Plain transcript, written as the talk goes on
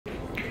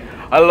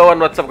Hello and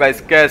what's up guys,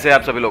 कैसे हैं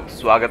आप सभी लोग।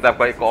 स्वागत है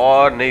आपका एक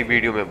और नई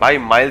वीडियो में। भाई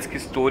माइल्स की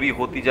स्टोरी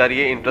होती जा रही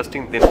है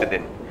इंटरेस्टिंग दिन पे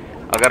दिन।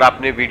 अगर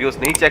आपने वीडियोस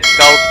नहीं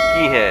चेकआउट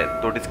की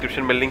हैं तो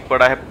डिस्क्रिप्शन में लिंक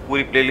पड़ा है,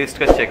 पूरी प्लेलिस्ट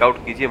का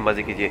चेकआउट कीजिए,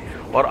 मजे कीजिए।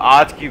 और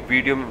आज की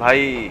वीडियो में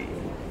भाई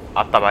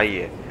आता भाई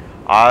है,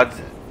 आज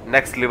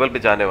नेक्स्ट लेवल पे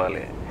जाने वाले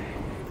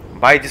हैं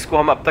भाई। जिसको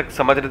हम अब तक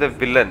समझ रहे थे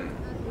विलन,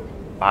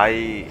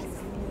 भाई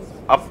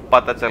अब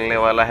पता चलने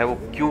वाला है वो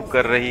क्यों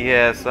कर रही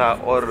है ऐसा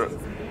और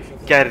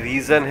क्या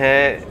रीज़न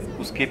है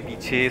उसके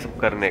पीछे सब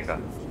करने का।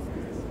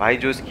 भाई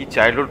जो इसकी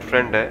चाइल्डहुड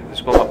फ्रेंड है,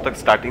 जिसको हम अब तक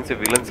स्टार्टिंग से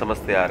विलन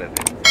समझते आ रहे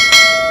थे,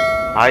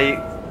 भाई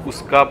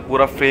उसका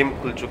पूरा फ्रेम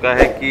खुल चुका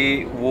है कि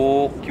वो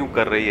क्यों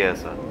कर रही है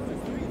ऐसा।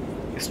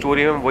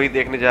 स्टोरी में हम वही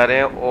देखने जा रहे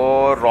हैं।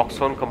 और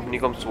रॉक्सॉन कंपनी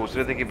को हम सोच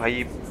रहे थे कि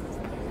भाई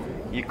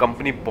ये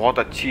कंपनी बहुत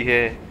अच्छी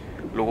है,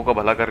 लोगों का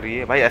भला कर रही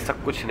है। भाई ऐसा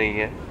कुछ नहीं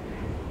है।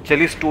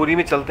 चलिए स्टोरी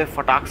में चलते हैं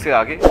फटाक से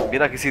आगे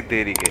बिना किसी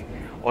देरी के,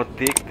 और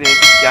देखते हैं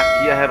कि क्या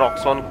किया है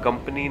रॉक्सॉन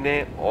कंपनी ने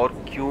और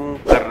क्यों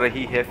कर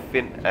रही है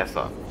फिन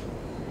ऐसा।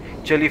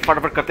 चलिए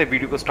फटाफट करते हैं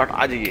वीडियो को स्टार्ट।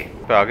 आ जाइए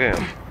पे आ गए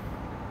हम।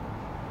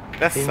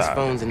 Finn's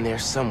phone's in there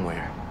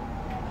somewhere.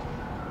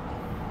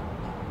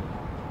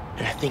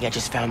 And I think I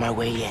just found my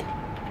way in.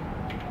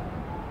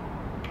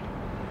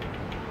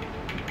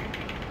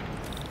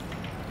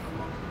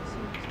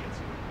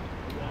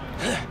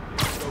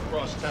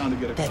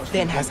 That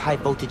Finn has high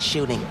voltage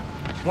shielding.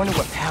 Wonder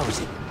what powers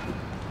it.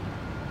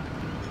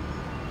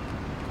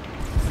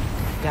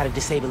 Gotta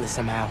disable it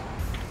somehow.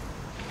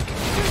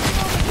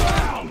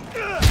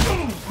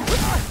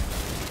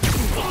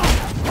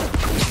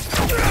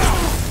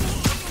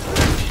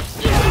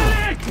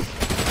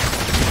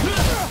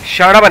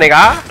 शाड़ा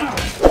बनेगा।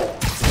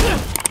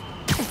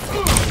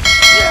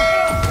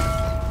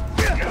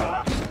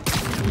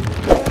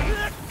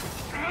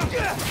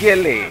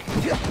 केले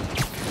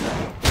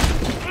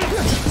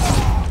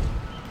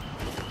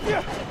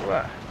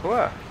वाह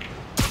वाह,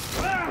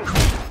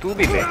 तू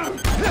भी ले।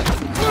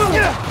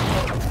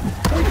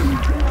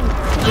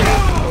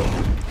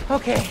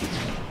 Okay,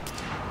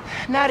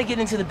 now to get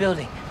into the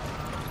building.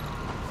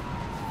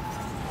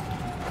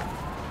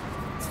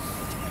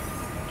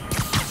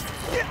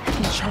 I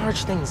can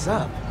charge things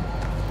up.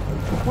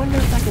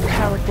 Wonder if I can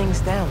power things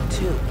down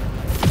too.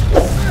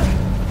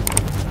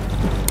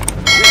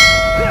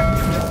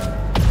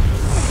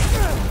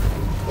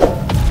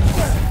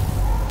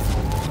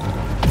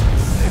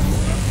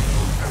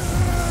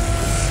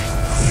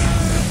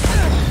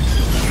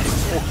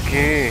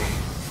 Okay,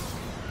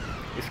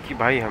 इसकी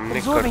भाई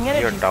हमने कर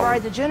दिया down.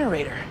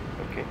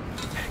 Okay,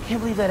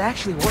 Can't believe that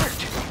actually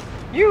worked.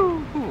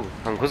 यूहू,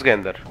 हम घुस गए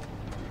अंदर।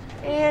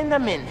 And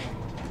I'm in.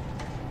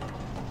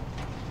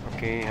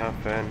 ओके, यहाँ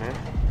फैन है।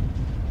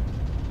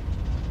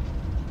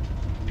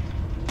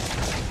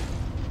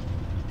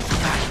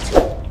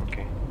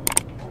 ओके,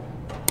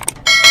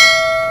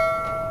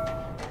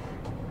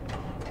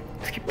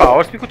 इसकी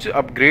पावर्स भी कुछ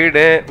अपग्रेड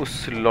है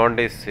उस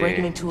लॉन्डे से।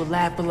 Breaking into a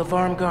lab full of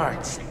armed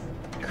guards.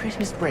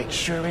 Christmas break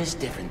sure is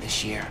different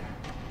this year.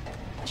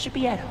 I should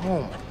be at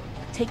home,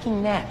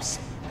 taking naps,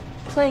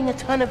 playing a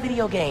ton of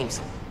video games,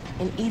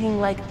 and eating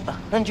like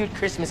 100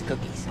 Christmas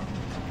cookies.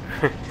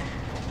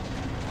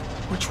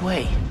 Which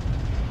way?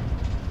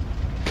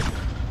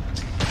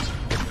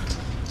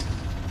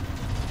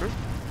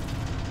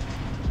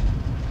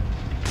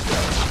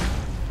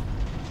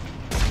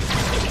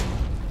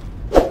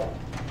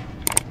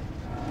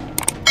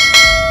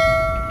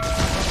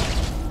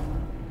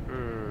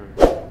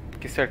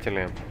 किस side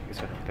चले हम? किस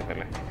side चलते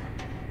पहले?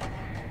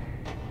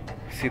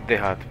 सीधे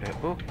हाथ पे।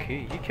 Okay,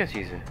 ये क्या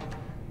चीज है?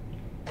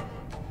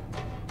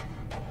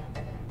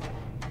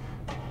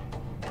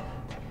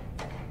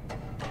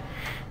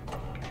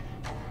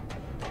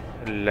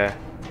 ले।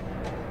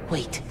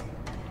 Wait,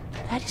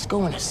 did I just go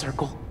in a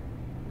circle?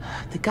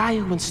 The guy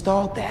who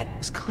installed that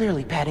was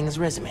clearly padding his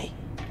resume.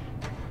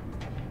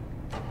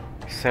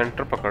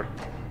 Centre पकड़,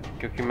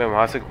 क्योंकि मैं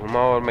वहां से घुमा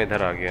और मैं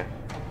इधर आ गया।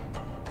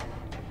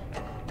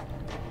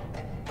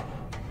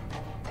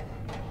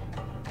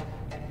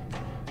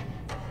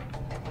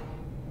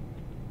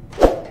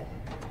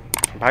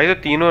 भाई तो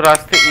तीनों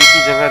रास्ते एक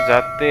ही जगह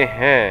जाते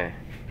हैं।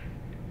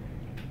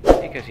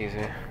 ये क्या चीज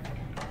है?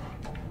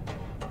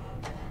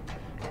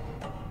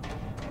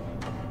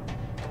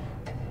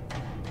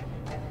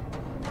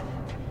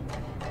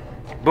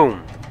 बूम,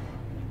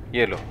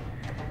 ये लो।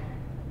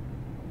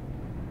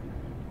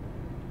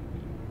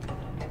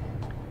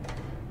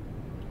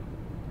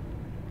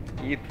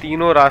 ये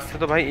तीनों रास्ते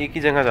तो भाई एक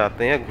ही जगह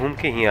जाते हैं, घूम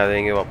के ही आ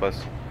जाएंगे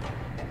वापस।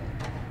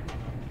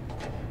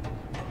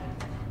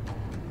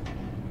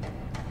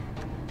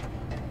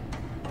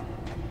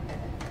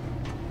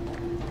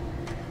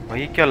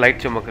 भाई क्या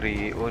लाइट चमक रही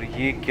है और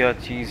ये क्या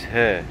चीज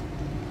है?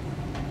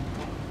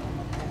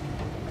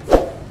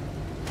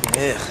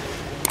 Ugh,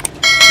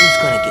 it's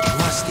gonna get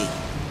musty.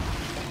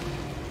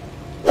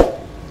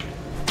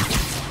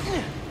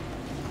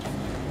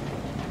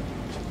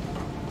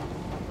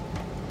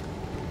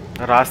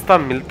 रास्ता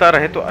मिलता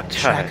रहे तो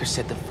अच्छा है। Tracker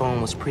said the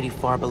phone was pretty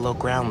far below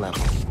ground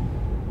level.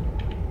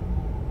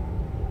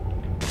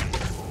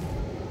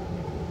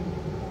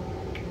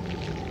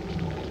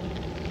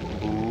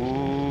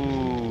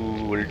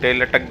 उल्टे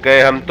लटक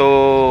गए हम तो।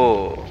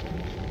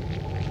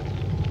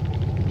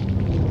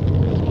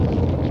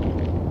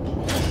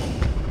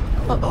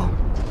 Uh-oh.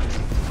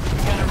 We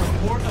got a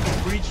report of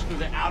a breach through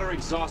the outer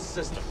exhaust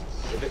system.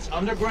 If it's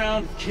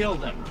underground, kill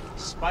them.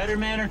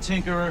 Spider-Man or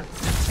Tinkerer,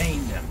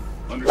 detain them.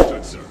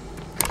 Understood, sir.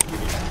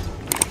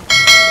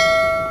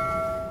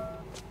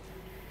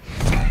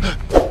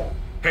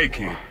 Hey,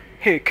 kid.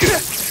 हे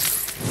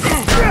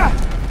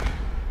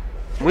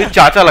मुझे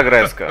चाचा लग रहा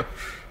है इसका।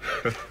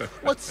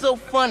 What's so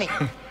funny?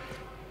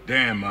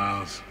 Damn,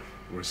 Miles.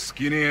 We're a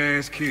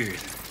skinny-ass kid.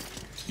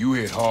 You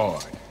hit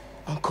hard.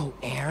 Uncle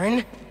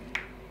Aaron?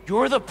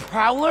 You're the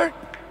Prowler?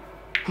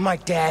 My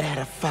dad had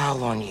a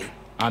foul on you.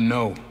 I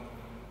know.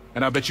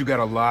 And I bet you got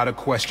a lot of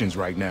questions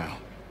right now.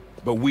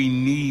 But we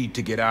need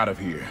to get out of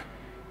here.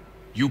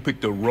 You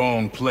picked the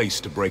wrong place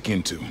to break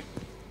into.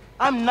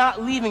 I'm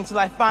not leaving till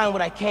I find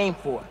what I came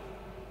for.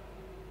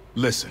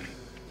 Listen,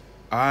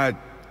 I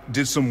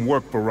did some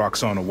work for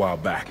Roxxon a while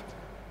back.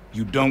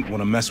 You don't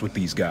want to mess with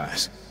these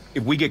guys.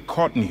 If we get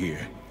caught in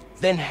here...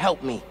 Then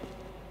help me.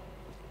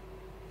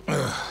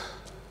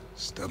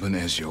 Stubborn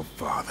as your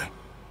father.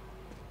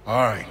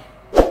 Alright,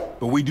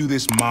 but we do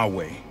this my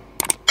way.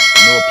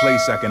 I know a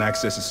place I can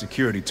access a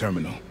security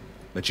terminal.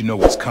 Let you know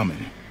what's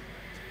coming.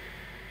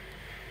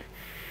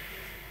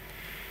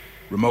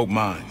 Remote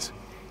mines.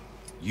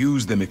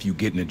 Use them if you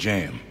get in a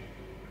jam.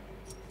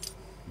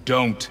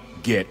 Don't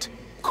get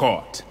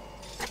caught.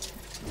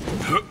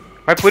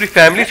 भाई पूरी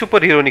family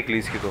super hero निकली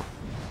इसकी तो।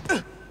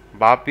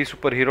 बाप भी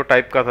super hero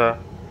type का था।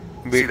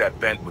 See that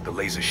vent with the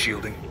laser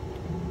shielding?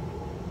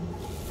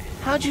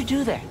 How'd you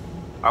do that?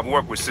 I've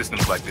worked with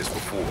systems like this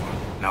before.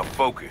 Now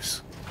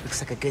focus.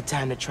 Looks like a good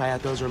time to try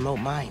out those remote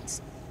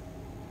mines.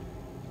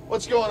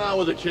 What's going on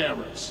with the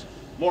cameras?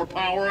 More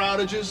power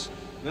outages?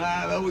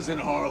 Nah, that was in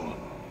Harlem.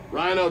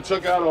 Rhino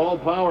took out a whole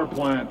power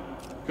plant.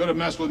 Could have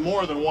messed with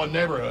more than one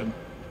neighborhood.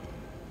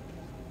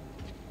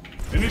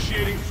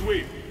 Initiating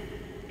sweep.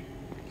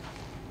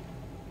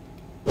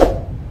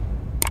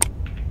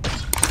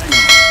 Hang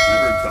on, I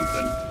heard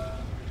something.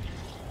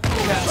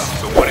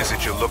 So what is it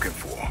you're looking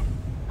for?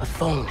 A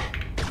phone.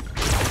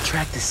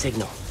 Track the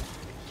signal.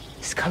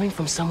 It's coming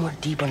from somewhere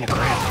deep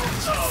underground.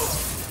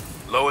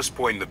 Lowest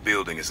point in the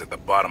building is at the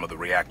bottom of the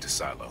reactor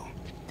silo.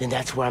 Then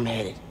that's where I'm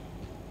headed.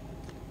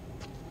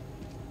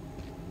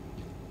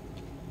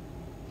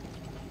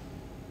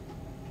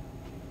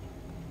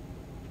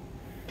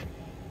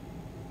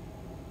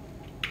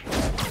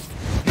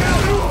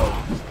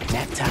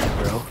 Nap time,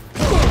 bro.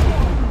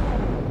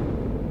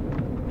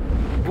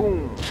 Boom.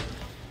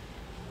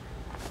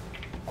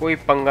 कोई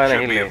पंगा नहीं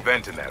Should be ले। a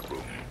vent in that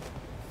room.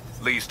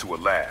 Leads to a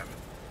lab,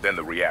 then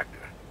the reactor.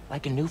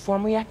 Like a new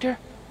form reactor?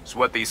 It's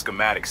what these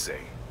schematics say.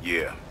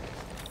 Yeah.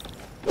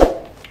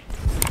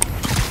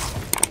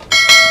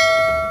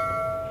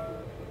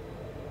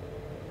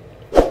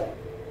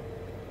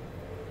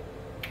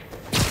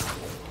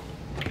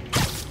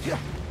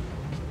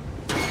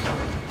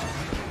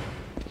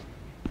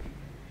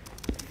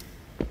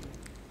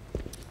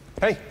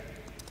 Hey,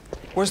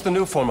 where's the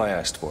new form I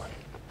asked for?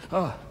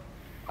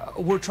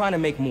 We're trying to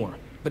make more,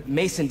 but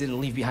Mason didn't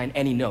leave behind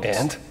any notes.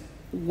 And?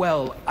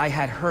 Well, I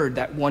had heard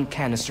that one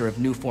canister of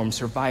new form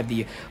survived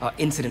the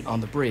incident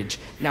on the bridge.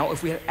 Now,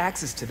 if we had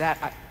access to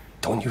that,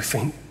 Don't you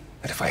think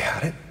that if I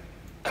had it,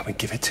 I would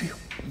give it to you?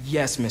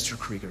 Yes, Mr.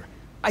 Krieger.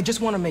 I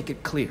just want to make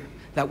it clear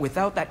that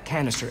without that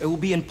canister, it will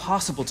be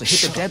impossible to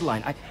hit the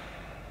deadline.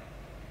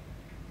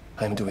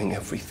 I'm doing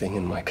everything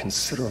in my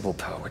considerable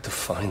power to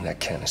find that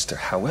canister.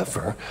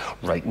 However,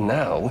 right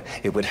now,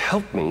 it would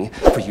help me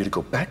for you to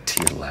go back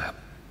to your lab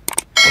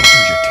and do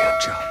your damn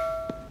job.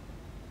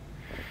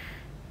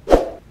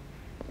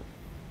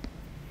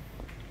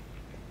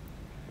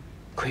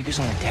 Krieger's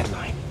on a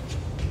deadline.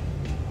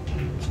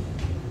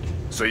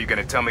 So you're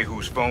gonna tell me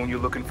whose phone you're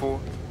looking for?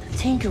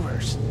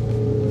 Tinkerers.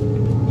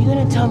 You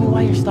gonna tell me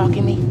why you're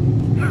stalking me?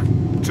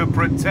 To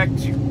protect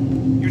you.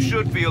 You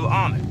should feel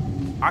honored.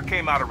 I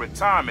came out of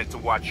retirement to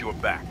watch your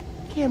back.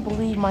 Can't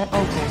believe my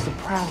uncle's the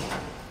Prowler.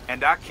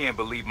 And I can't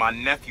believe my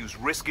nephew's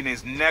risking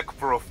his neck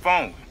for a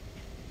phone.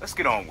 Let's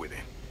get on with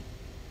it.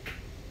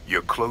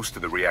 You're close to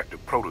the reactor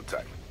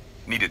prototype.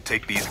 Need to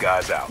take these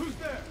guys out. Who's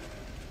there?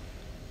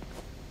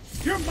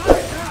 You're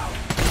mine now!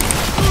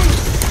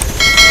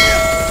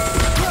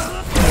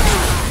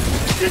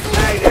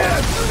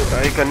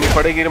 Try करनी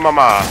पड़ेगी रे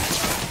मामा।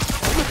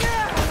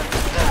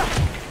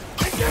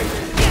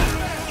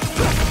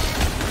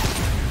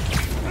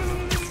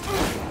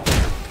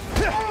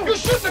 You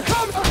shouldn't have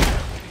come!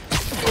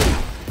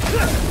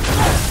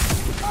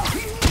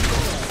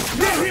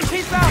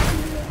 Peace out!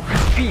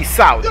 Peace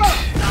out.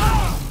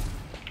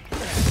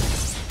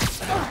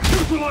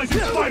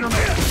 Neutralizing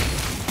Spider-Man!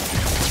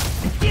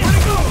 Where'd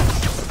he go?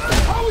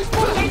 How is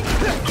Spider-Man!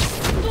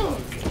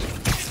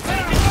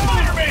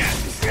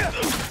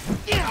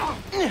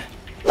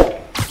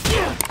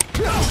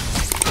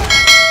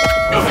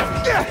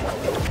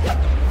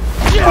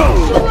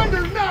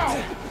 Surrender now!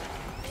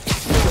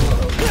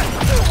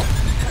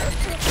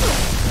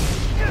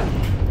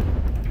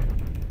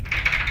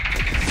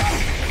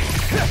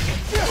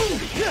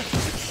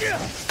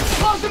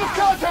 Positive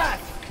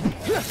contact!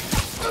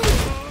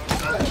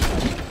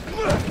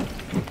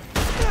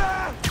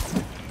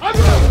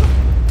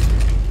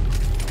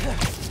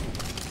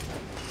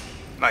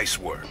 Nice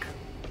work.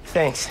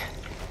 Thanks.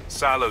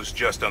 Silo's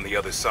just on the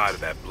other side of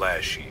that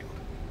blast shield.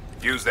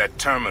 Use that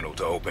terminal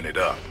to open it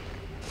up.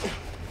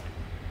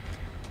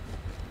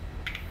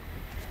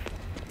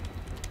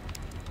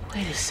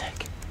 Wait a sec.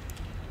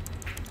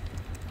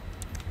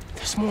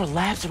 There's more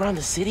labs around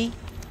the city?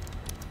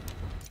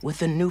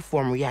 With a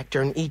Nuform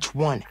reactor in each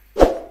one.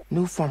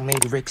 Nuform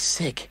made Rick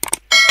sick.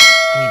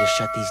 I need to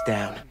shut these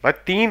down. भाई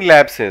 3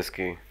 labs हैं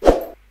इसकी.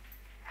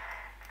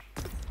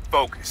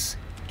 Focus.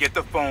 Get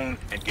the phone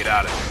and get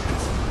out of here.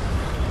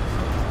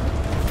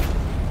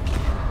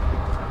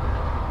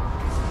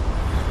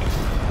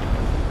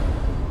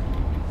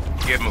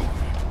 Get moving.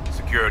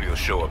 Security will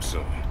show up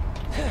soon.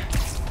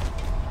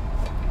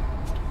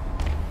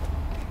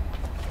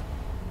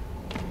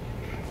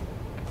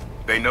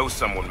 They know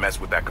someone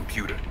messed with that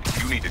computer.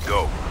 You need to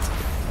go.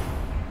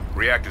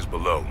 Reactor's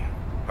below.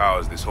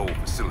 Powers this whole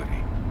facility.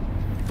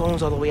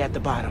 Phone's all the way at the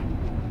bottom.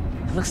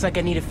 It looks like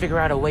I need to figure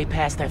out a way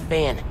past that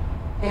fan.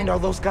 And all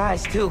those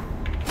guys, too.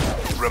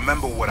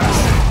 Remember what I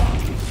said.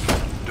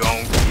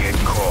 Don't get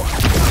caught.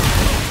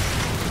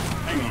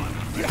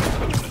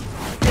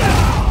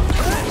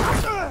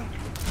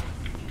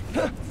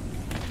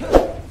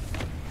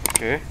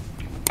 Okay.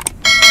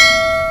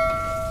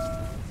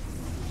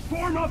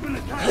 Form up and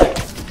attack!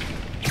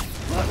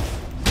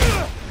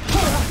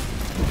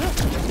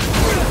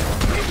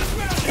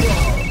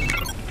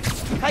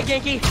 Hi,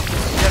 Genki.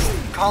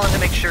 Just calling to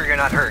make sure you're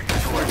not hurt,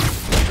 or,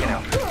 you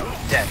know,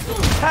 dead.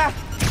 Ha!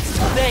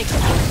 Thanks.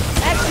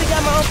 Actually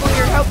got my uncle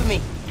here helping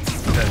me.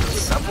 The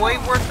subway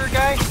worker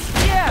guy?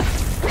 Yeah.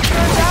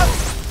 Turns out,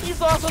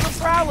 he's also the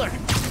Prowler.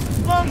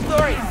 Long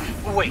story.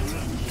 Wait,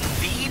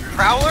 the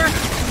Prowler?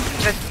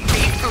 The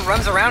thief who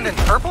runs around in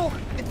purple?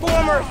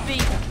 Former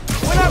thief.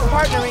 We're not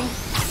partnering.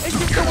 It's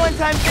just a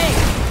one-time thing.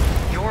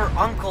 Your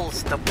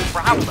uncle's the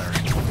Prowler.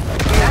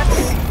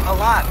 That's a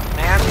lot,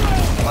 man.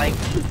 Like,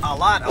 a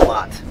lot.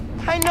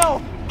 I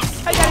know.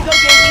 I gotta go,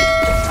 Genki.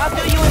 I'll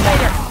fill you in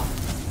later.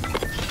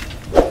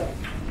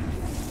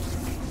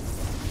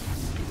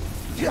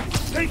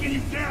 Taking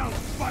you down,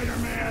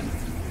 Spider-Man!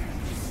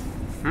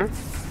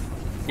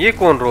 ये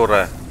कौन रो रहा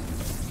है?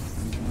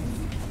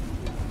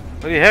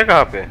 और ये है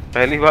कहाँ पे?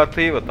 पहली बात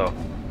तो ये बताओ.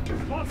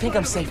 I think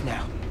I'm safe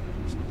now.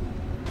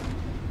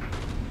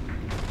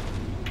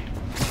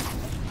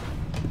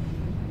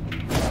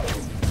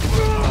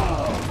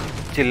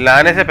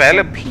 चिल्लाने से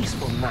पहले.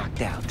 Peaceful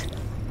knocked out.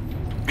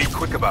 Be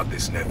quick about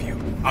this, nephew.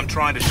 I'm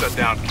trying to shut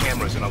down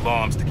cameras and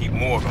alarms to keep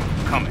more of them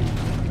from coming.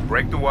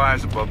 Break the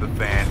wires above the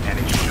fan and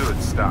it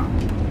should stop.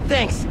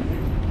 Thanks.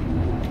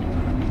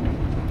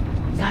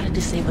 Gotta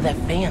disable that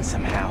fan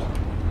somehow.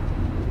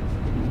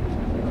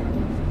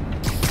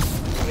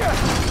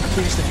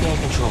 Here's the fan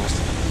controls.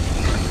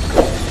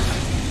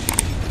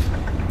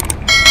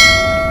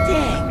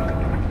 Dang!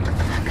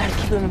 Gotta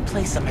keep them in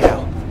place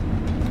somehow.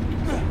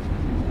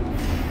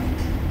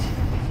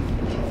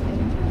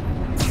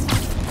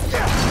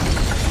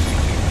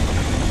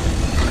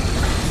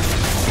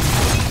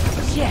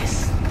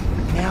 Yes!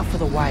 Now for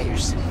the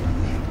wires.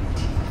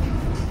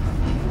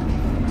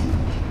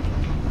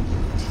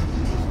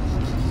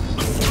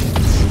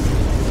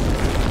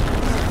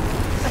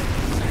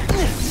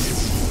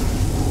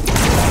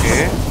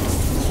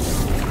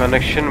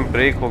 Connection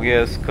break हो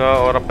गया इसका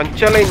और अपन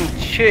चले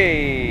नीचे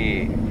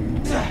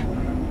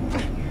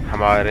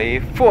हमारे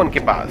phone के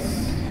पास.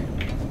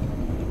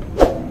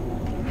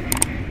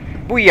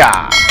 बुया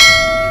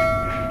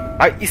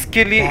भाई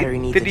इसके लिए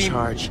इतनी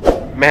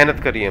मेहनत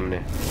करी हमने.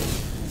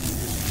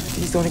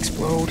 Please don't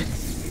explode.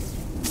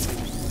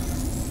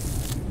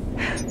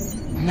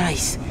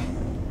 Nice.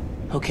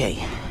 Okay.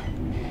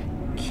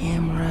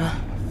 Camera,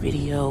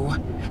 video.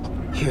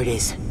 Here it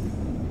is.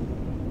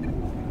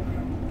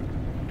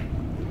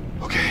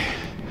 Okay.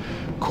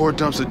 Core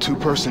dump's a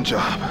 2-person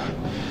job.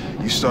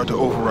 You start to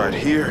override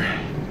here,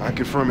 I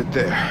confirm it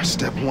there.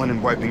 Step 1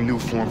 in wiping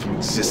Nuform from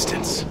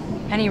existence.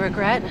 Any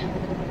regret?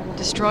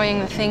 Destroying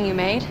the thing you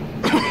made?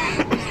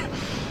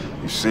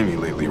 You've seen me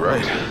lately,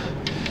 right?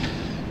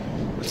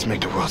 Let's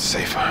make the world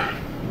safer.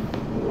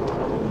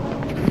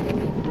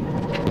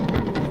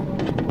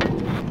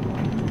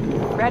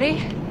 Ready?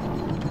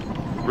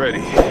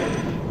 Ready.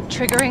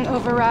 Triggering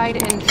override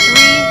in 3,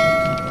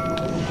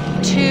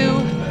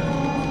 2...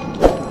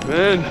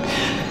 Ben!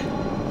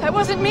 That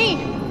wasn't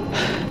me!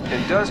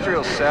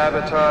 Industrial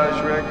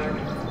sabotage, Rick?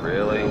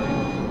 Really?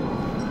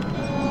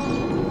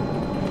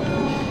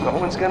 No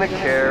one's gonna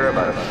care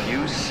about a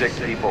few sick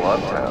people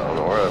uptown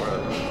or a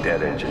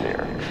dead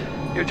engineer.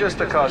 You're just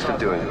the cost of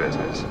doing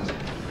business.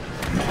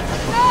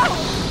 No!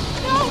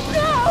 No,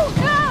 no,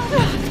 no!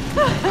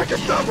 I can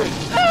stop it!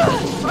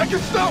 I can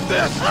stop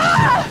this!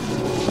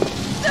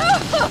 No!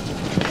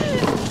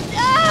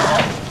 No!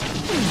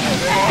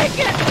 Rick!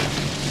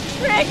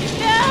 Rick,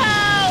 no!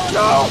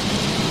 No!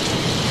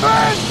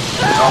 Ben!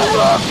 No,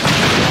 look!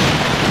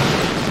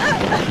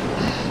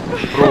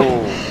 Bro.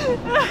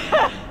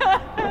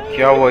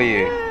 क्या हुआ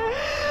ये?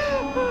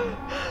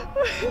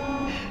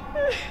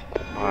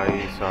 भाई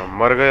साहब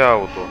मर गया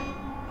वो तो।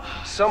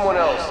 Someone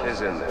else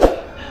is in there.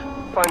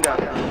 Find out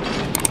how.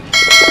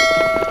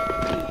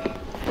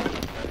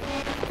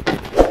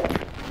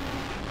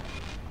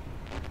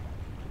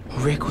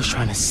 Rick was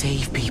trying to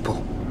save people,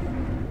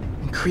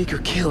 and Krieger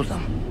killed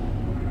them.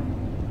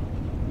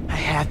 I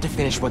have to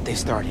finish what they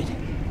started.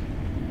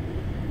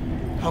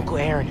 Uncle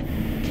Aaron,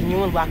 can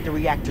you unlock the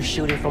reactor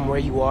shooting from where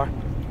you are?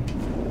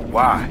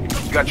 Why?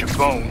 You got your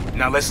phone.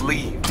 Now let's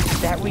leave.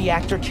 That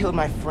reactor killed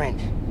my friend.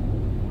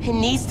 It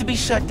needs to be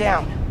shut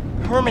down,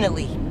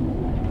 permanently.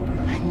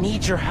 I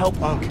need your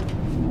help, Unc.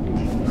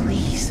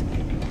 Please.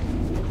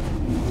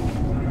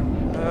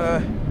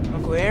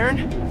 Uncle Aaron?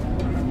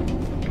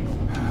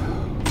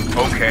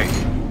 Okay.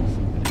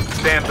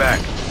 Stand back.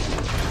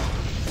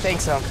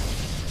 Thanks, Unc.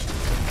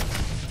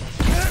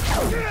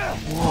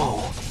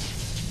 Whoa.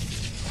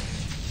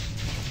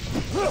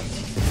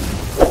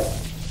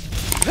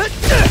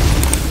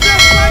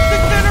 Just like the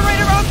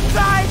generator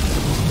outside!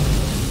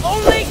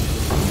 Only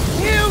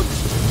huge!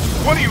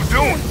 What are you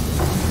doing?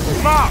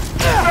 Mom,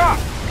 stop!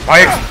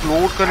 भाई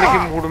explode करने के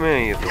mood में है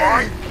ये तो।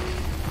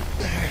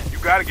 You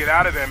gotta get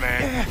out of there,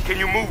 man. Can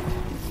you move?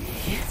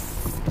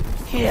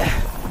 Yeah.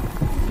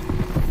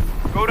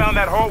 Go down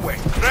that hallway.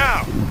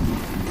 Now!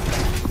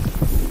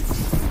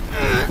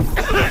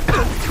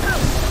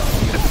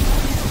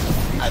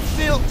 I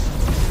feel a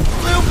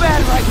little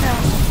bad right now.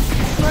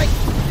 Like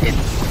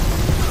it's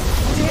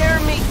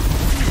tearing me.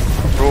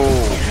 Bro,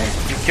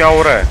 ये क्या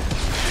हो रहा है?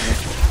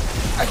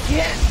 I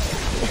can't.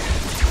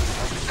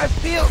 I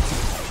feel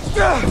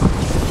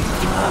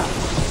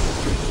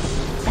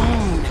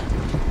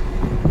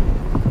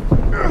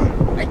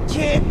I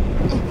can't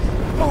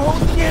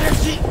hold the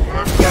energy.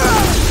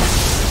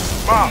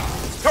 Mom,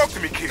 talk to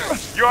me, kid.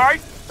 You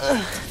alright?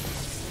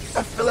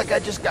 I feel like I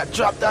just got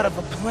dropped out of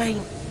a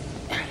plane.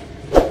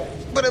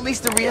 But at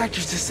least the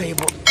reactor's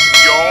disabled.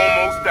 You're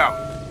almost out.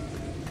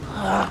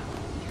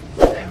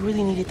 I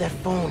really needed that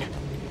phone.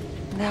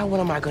 Now what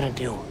am I gonna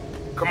do?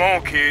 Come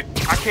on, kid.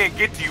 I can't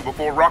get to you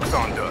before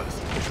Roxxon does.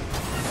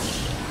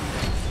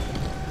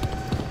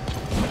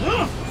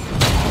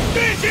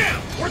 Stand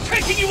down! We're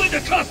taking you into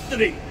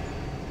custody!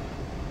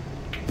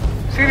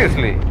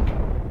 Seriously?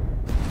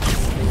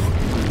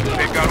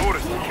 They've got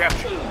orders to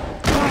capture you.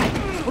 Why?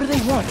 What do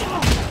they want?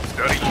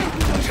 Study you,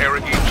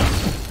 interrogate you.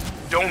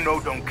 Don't know,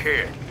 don't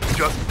care.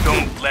 Just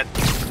don't let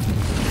them.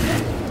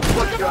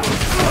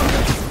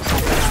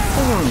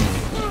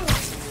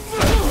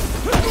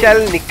 चल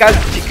निकल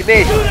चिकने।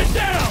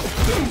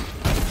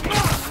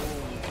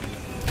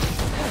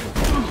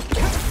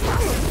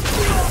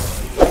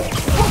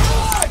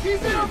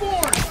 He's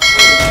airborne!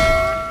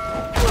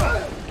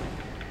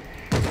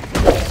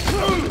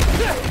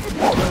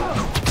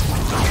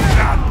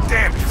 God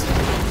damn it!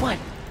 What?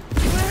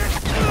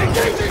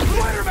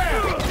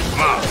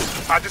 Mom,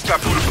 I just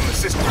got booted from the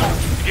system.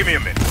 Give me a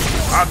minute.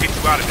 I'll get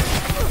you out of there.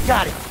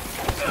 Got it.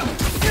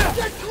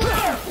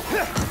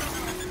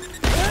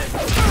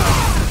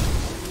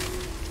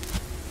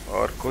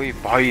 और कोई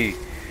भाई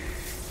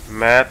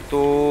मैं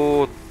तो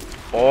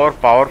और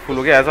powerful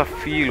हो गया ऐसा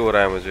फील हो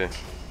रहा है मुझे।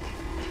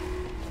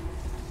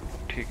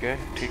 ठीक है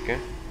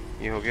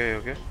ये हो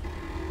गया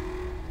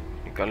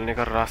निकलने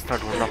का रास्ता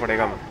ढूंढना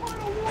पड़ेगा। मैं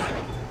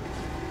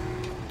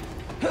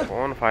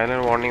कौन फाइनल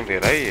वार्निंग दे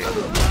रहा है ये?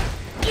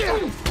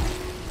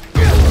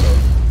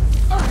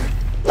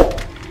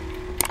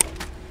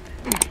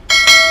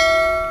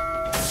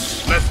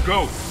 Let's go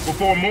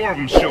before more of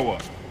them show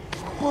up.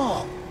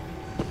 Whoa.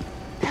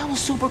 That was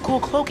super cool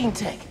cloaking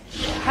tech.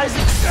 How does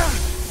it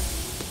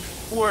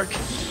work?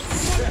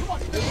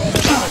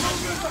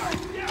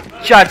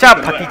 चाचा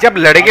भतीजा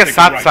लड़ेंगे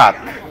साथ साथ।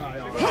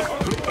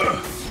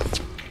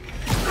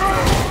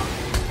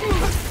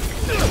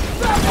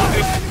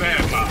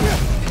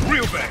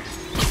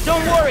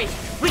 Don't worry,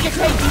 we can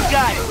take these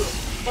guys.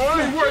 Oh,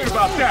 I ain't worried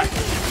about that.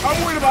 I'm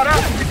worried about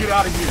after we get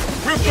out of here.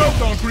 We're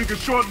both on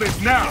Krieger's short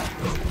list now.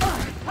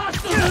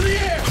 Hostile in the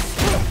air!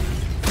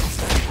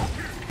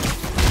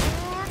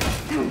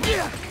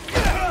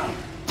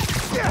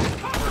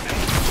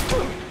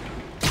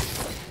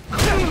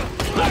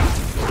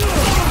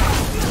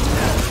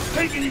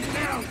 Taking him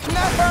down.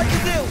 Not hard to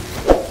do.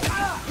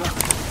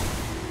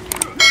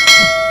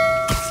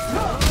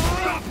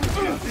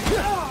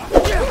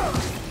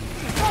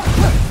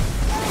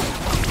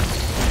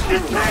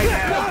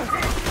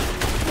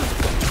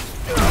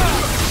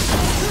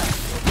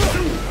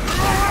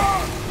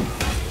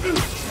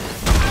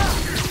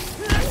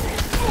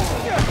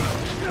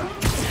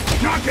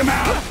 Knock him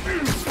out!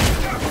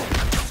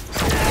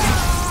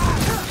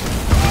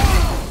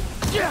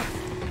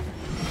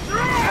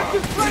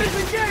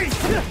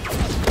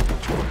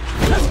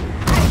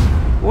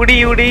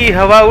 उड़ी उड़ी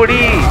हवा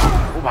उड़ी।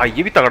 ओ भाई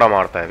ये भी तगड़ा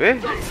मारता है बे।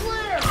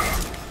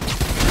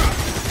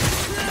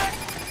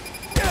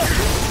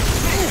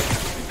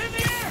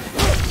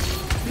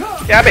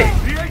 क्या बे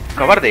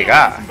कवर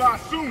देगा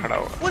खड़ा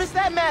हुआ। What does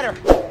that matter?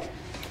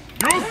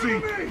 You'll see.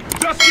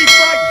 Just keep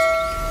fighting.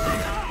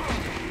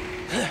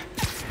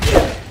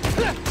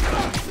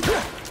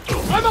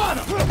 I'm on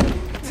him!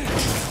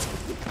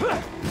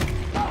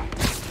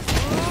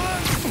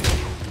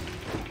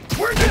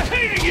 We're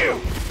detaining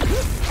you!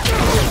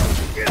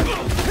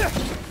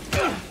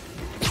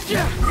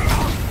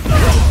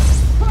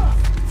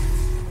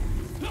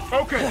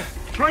 Okay,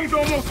 train's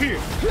almost here.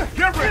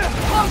 Get ready!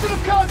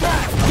 Positive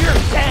contact!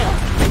 You're down!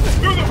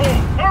 Through the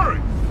hole! Hurry!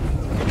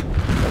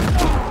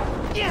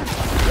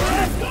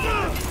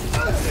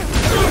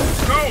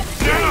 Go,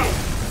 now!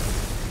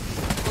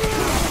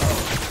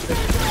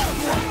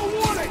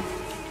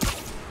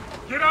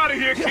 Get out of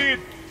here, kid!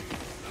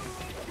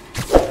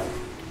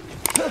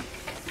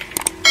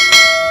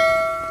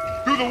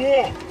 Through the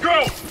wall!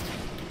 Go!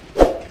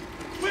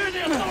 We're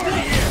the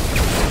authority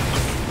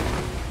here!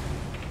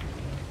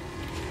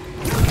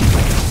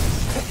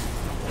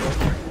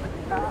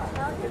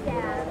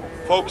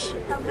 Folks,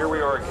 here we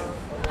are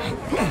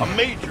again. A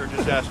major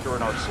disaster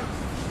in our city.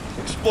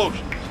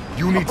 Explosions.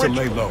 You need to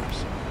lay low.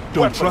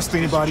 Don't trust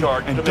anybody,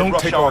 and don't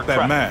take off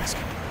that mask.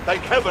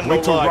 Thank heaven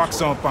Wait till no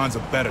Roxxon finds a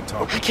better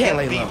target. I can't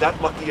lay low.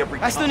 That lucky every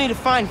time. I still need to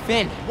find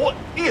Finn. What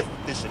if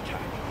this attack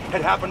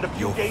had happened a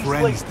few Your days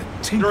friend's later,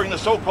 the Tinker. during the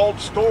so-called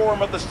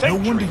storm of the century?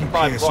 No wonder you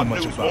care so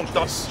much News about won't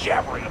stop this.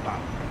 jabbering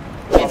about.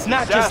 It's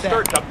not just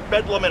Disaster that. to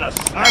bedlam in a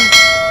snap.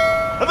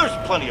 Now,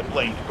 there's plenty of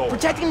blame to go around,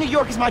 Protecting New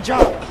York is my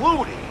job.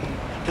 including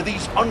to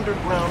these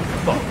underground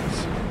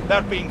thugs.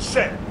 That being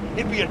said,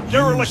 it'd be a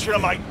dereliction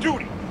of my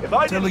duty if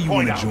I didn't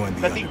point out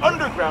that the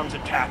Underground's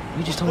attack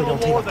You just told me was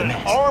don't take more off the than an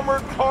mask.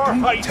 armored car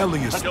heist tell her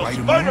you're until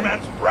Spider-Man.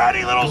 Spider-Man's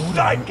bratty little Go to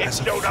her sidekick as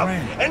a showed up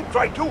friend. and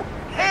tried to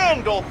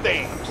handle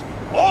things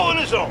all on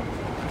his own.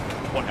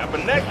 What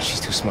happened next? She's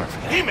too smart for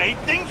that. He made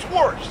things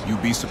worse.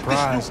 You'd be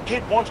surprised. This new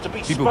kid wants to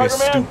be People get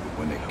Spider-Man? stupid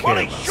when they care Well,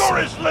 he about sure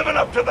something. is living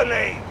up to the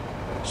name.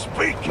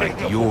 Speaking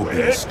Like of you're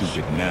being which,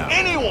 stupid now.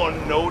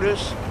 anyone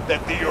notice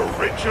that the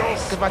original I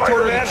told her the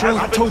Spider-Man truth.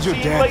 hasn't I told your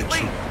been seen dad the lately?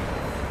 truth.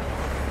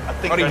 I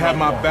think Thought he'd I have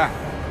know my more. back.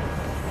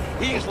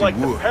 He's He like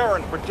the would.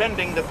 parent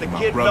pretending that the My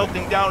kid brother.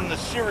 melting down in the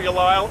cereal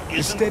aisle isn't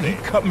Instead, he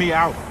there. cut me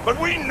out. But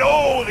we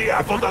know the If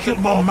apple I doesn't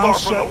kept my fall far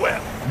mouth from shut, the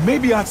web.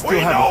 maybe I'd still We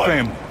have know a it.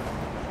 family.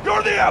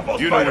 You're the apple,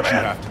 You know what you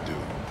Spider-Man. have to do.